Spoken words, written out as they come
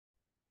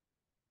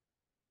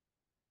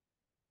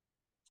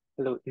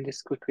Hello, in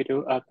this quick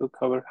video, I will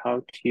cover how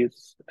to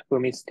use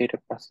Hermes data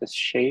process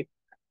shape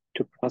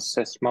to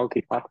process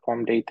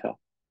multi-platform data.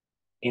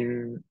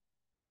 In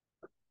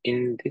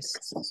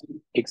this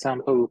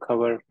example, we'll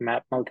cover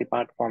map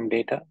multi-platform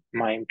data,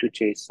 MIME to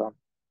JSON,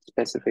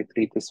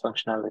 specifically this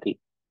functionality.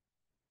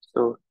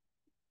 So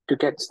to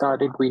get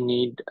started, we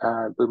need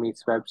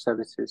Hermes Web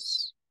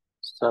Services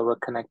server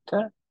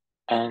connector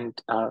and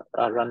a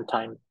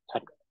runtime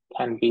that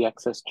can be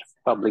accessed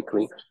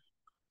publicly.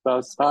 So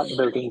I'll start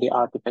building the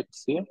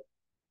artifacts here.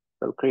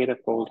 We'll create a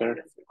folder.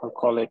 I'll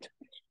call it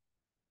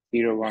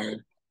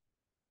 01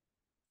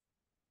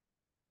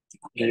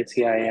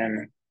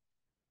 APIM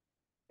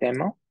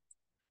demo.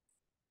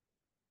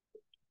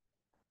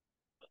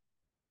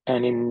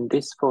 And in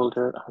this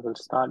folder, I will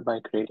start by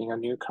creating a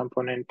new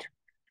component.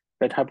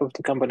 The type of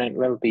the component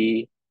will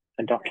be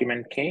a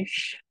document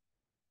cache.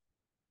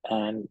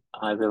 And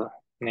I will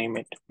name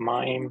it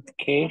MIME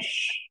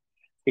cache.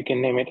 You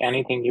can name it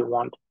anything you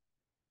want.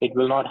 It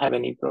will not have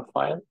any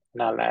profile,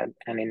 and I'll add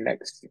an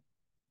index.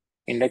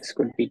 Index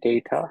could be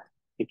data,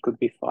 it could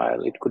be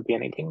file, it could be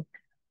anything.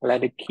 I'll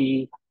add a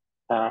key,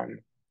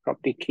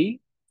 property key,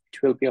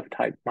 which will be of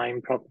type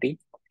MIME property,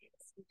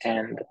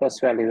 and the first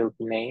value will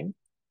be name,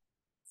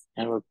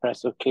 and we'll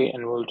press OK,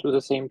 and we'll do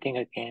the same thing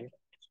again.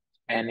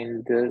 And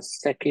in the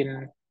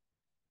second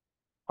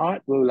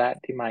part, we'll add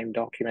the MIME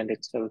document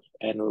itself,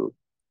 and we'll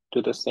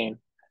do the same.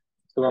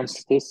 So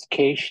once this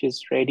cache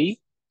is ready,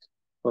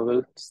 we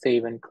will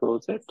save and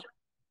close it.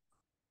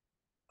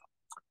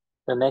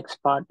 The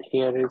next part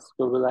here is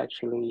we will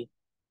actually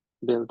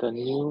build a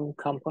new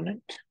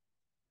component.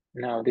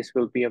 Now this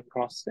will be a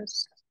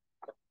process,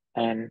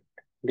 and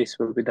this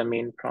will be the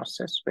main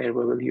process where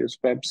we will use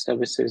web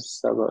services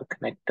server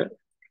connector.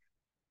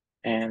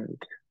 And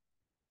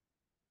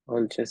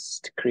we'll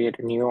just create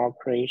a new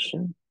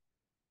operation,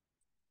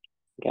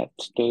 get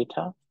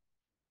data,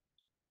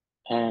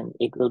 and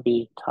it will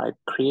be type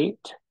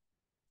create.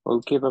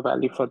 We'll give a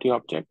value for the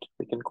object.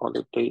 We can call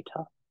it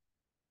data.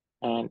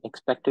 And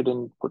expected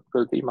input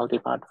will be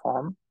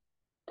multi-platform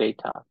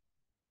data.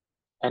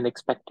 And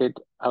expected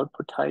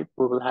output type,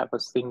 we will have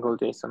a single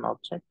JSON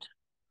object.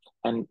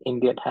 And in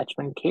the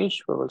attachment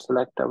cache, we will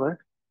select our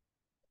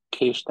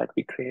cache that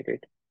we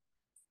created.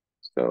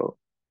 So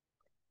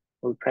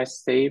we'll press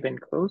save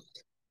and close.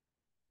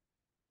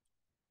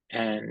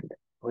 And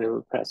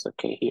we'll press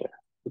OK here.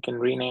 We can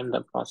rename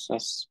the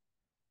process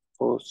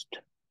post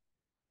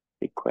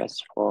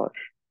request for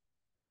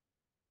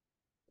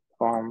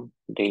form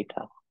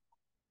data.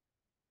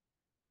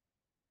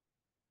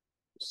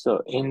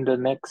 So in the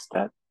next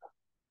step,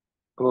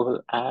 we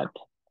will add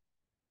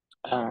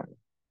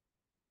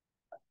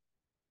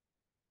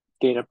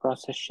data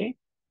process shape,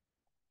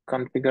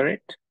 configure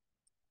it,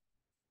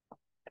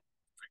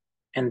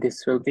 and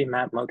this will be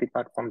map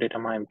multi-platform data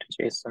MIME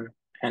to JSON.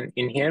 And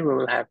in here, we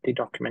will have the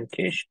document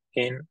cache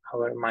in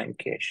our MIME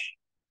cache.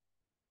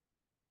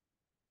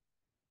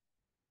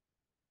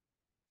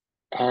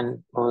 And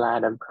we'll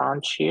add a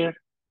branch here.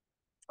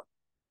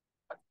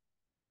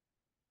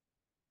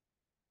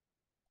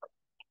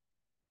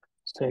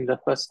 So in the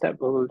first step,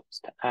 we will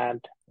just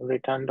add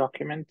return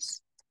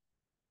documents.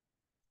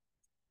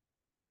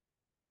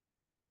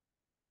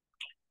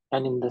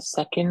 And in the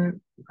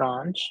second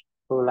branch,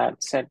 we'll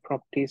add set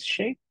properties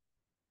shape,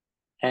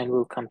 and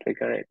we'll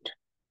configure it.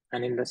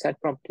 And in the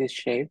set properties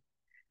shape,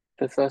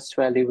 the first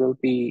value will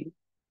be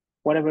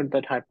whatever the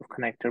type of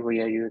connector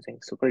we are using.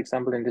 So for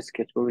example, in this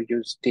case, we will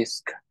use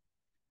disk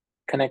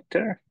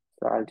connector.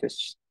 So I'll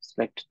just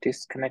select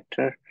disk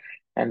connector,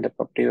 and the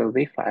property will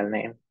be file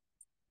name.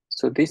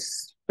 So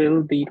this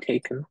will be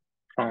taken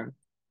from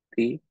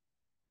the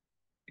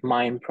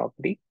MIME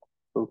property.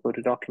 We'll go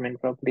to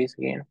document properties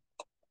again.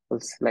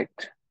 We'll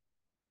select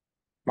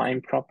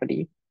MIME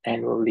property,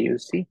 and we'll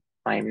use the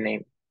MIME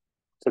name.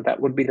 So that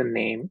would be the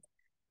name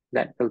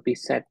that will be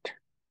set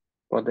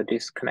for the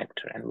disk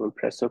connector, and we'll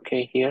press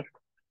OK here.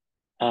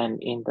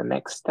 And in the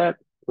next step,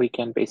 we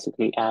can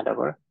basically add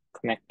our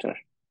connector.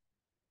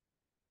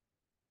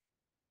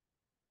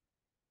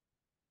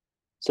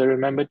 So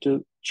remember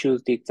to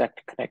choose the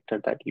exact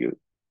connector that you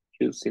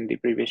used in the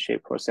previous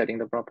shape for setting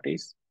the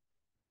properties.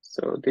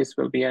 So this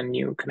will be a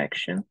new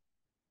connection.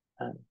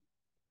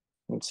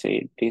 Let's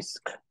say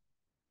disk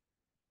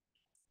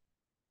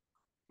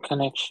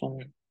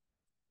connection,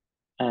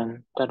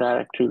 and the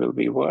directory will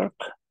be work.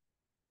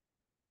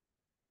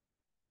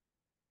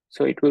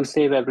 So it will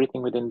save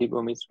everything within the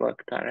Boomi's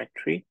work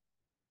directory.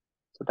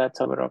 So that's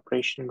our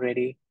operation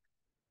ready.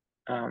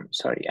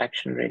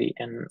 Action ready,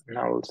 and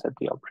now we'll set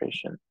the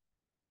operation.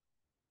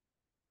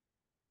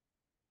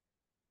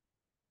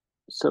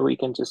 So we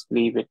can just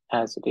leave it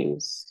as it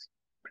is,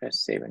 press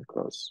save and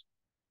close.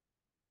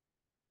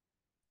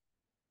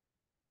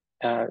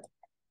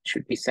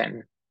 Should be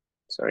send.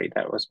 Sorry,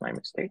 that was my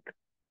mistake.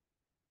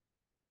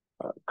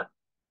 Work.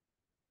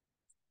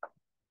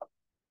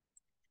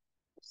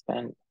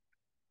 Send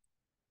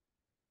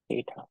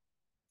data.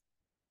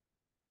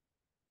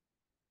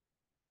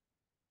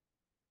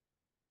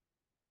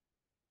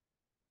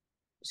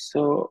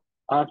 So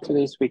after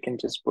this, we can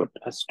just put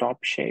a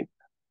stop shape.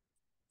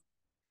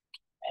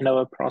 And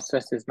our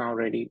process is now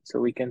ready. So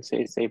we can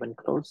say save and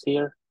close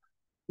here.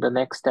 The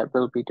next step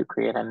will be to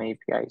create an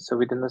API. So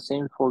within the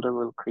same folder,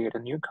 we'll create a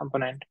new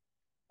component.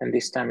 And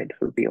this time it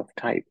will be of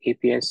type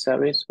API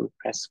service. We'll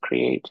press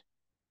create.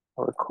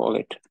 We'll call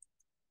it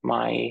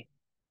my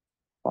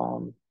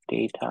form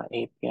data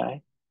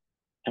API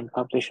and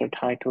publisher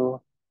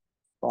title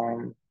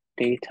form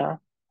data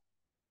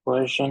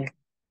version.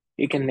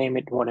 You can name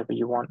it whatever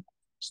you want.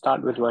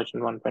 Start with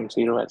version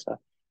 1.0 as a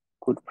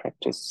good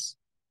practice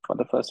for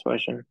the first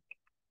version.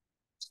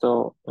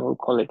 So we'll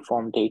call it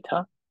form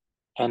data.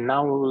 And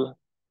now we'll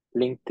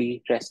link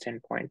the REST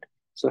endpoint.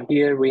 So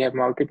here we have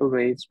multiple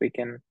ways we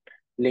can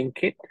link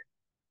it.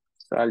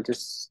 So I'll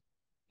just,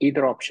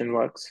 either option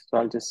works. So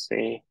I'll just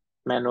say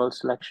manual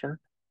selection,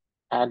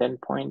 add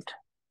endpoint.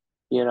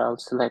 Here I'll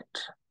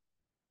select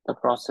the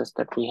process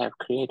that we have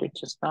created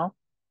just now,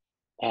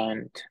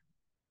 and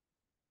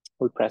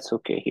we'll press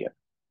OK here.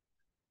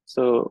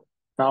 So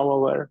now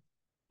our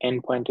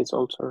endpoint is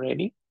also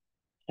ready,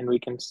 and we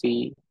can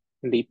see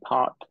the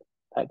part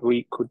that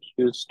we could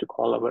use to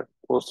call our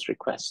post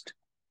request.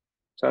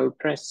 So I'll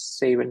press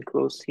save and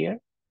close here.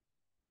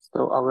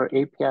 So our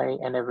API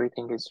and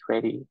everything is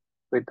ready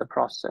with the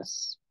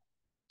process.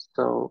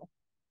 So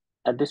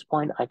at this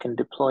point, I can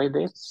deploy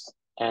this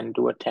and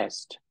do a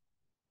test.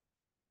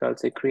 So I'll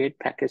say create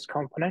package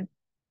component.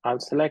 I'll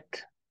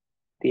select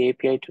the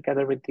API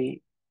together with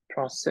the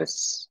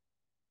process,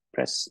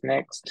 press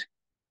next,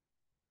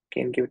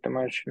 again give it a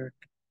version,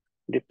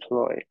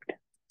 deployed.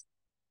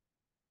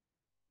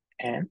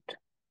 And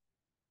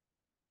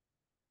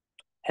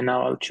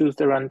now I'll choose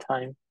the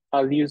runtime.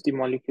 I'll use the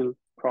molecule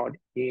prod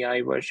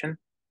AI version,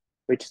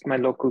 which is my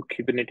local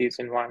Kubernetes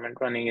environment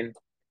running in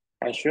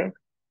Azure.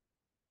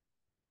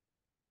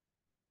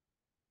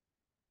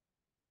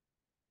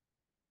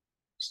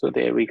 So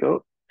there we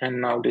go.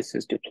 And now this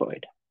is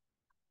deployed.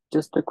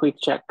 Just a quick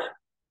check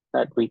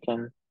that we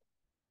can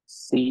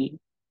see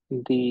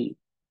the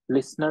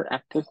listener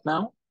active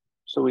now.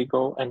 So we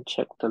go and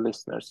check the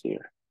listeners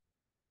here.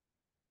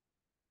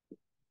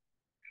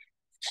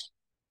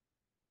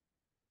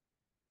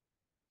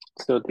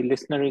 So the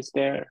listener is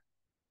there.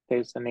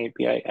 There's an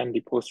API and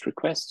the post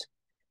request.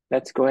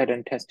 Let's go ahead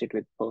and test it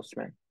with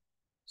Postman.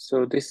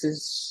 So this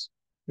is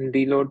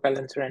the load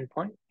balancer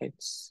endpoint.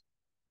 It's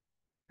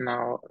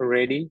now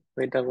ready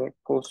with our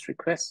post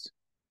request.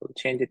 We'll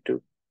change it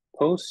to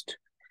post.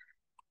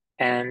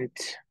 And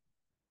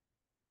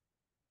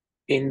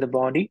in the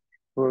body,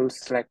 we'll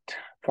select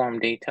form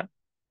data.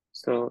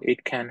 So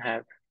it can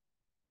have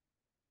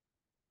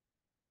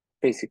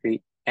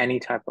basically any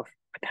type of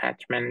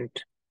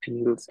attachment,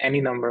 fields,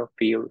 any number of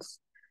fields,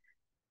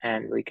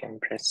 and we can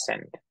press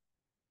send.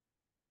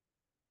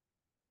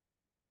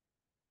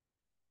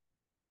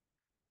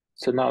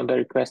 So now the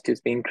request is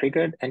being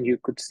triggered, and you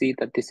could see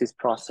that this is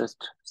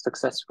processed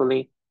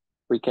successfully.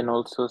 We can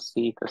also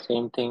see the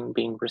same thing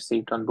being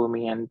received on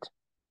Boomi end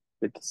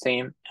with the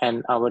same,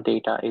 and our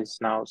data is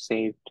now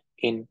saved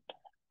in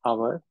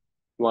our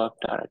work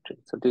directory.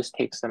 So this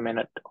takes a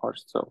minute or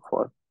so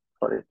for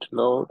it to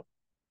load.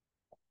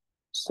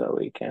 So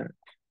we can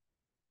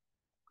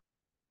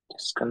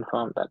just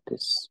confirm that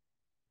this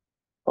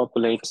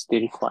populates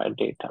the required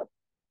data.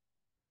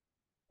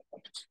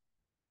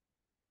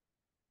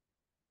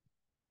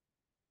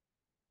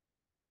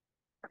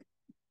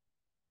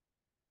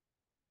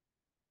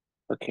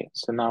 Okay,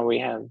 so now we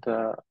have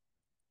the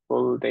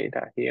full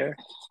data here.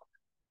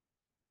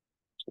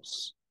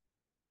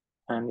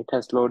 And it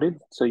has loaded.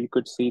 So you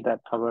could see that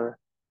our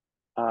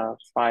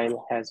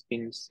file has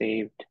been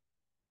saved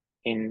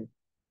in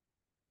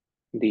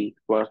the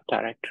work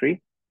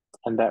directory.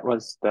 And that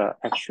was the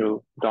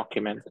actual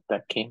document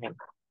that came in.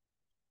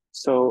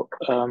 So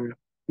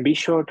be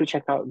sure to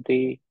check out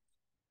the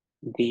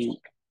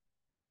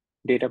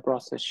data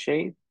process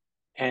shape.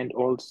 And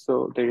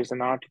also there is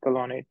an article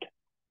on it,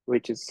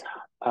 which is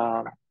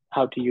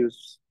how to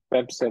use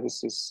web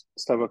services,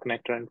 server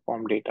connector, and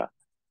form data.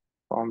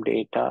 Form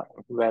data,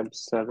 web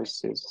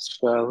services,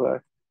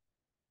 server,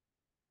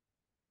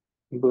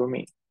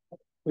 Boomi.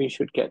 We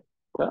should get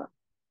the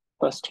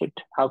first hit.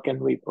 How can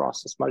we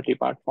process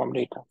multi-part form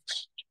data?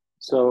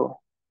 So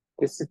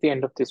this is the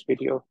end of this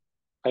video.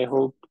 I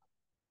hope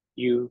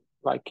you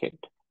like it,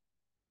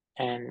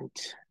 and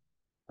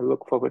I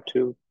look forward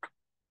to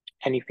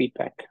any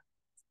feedback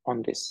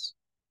on this.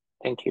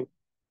 Thank you.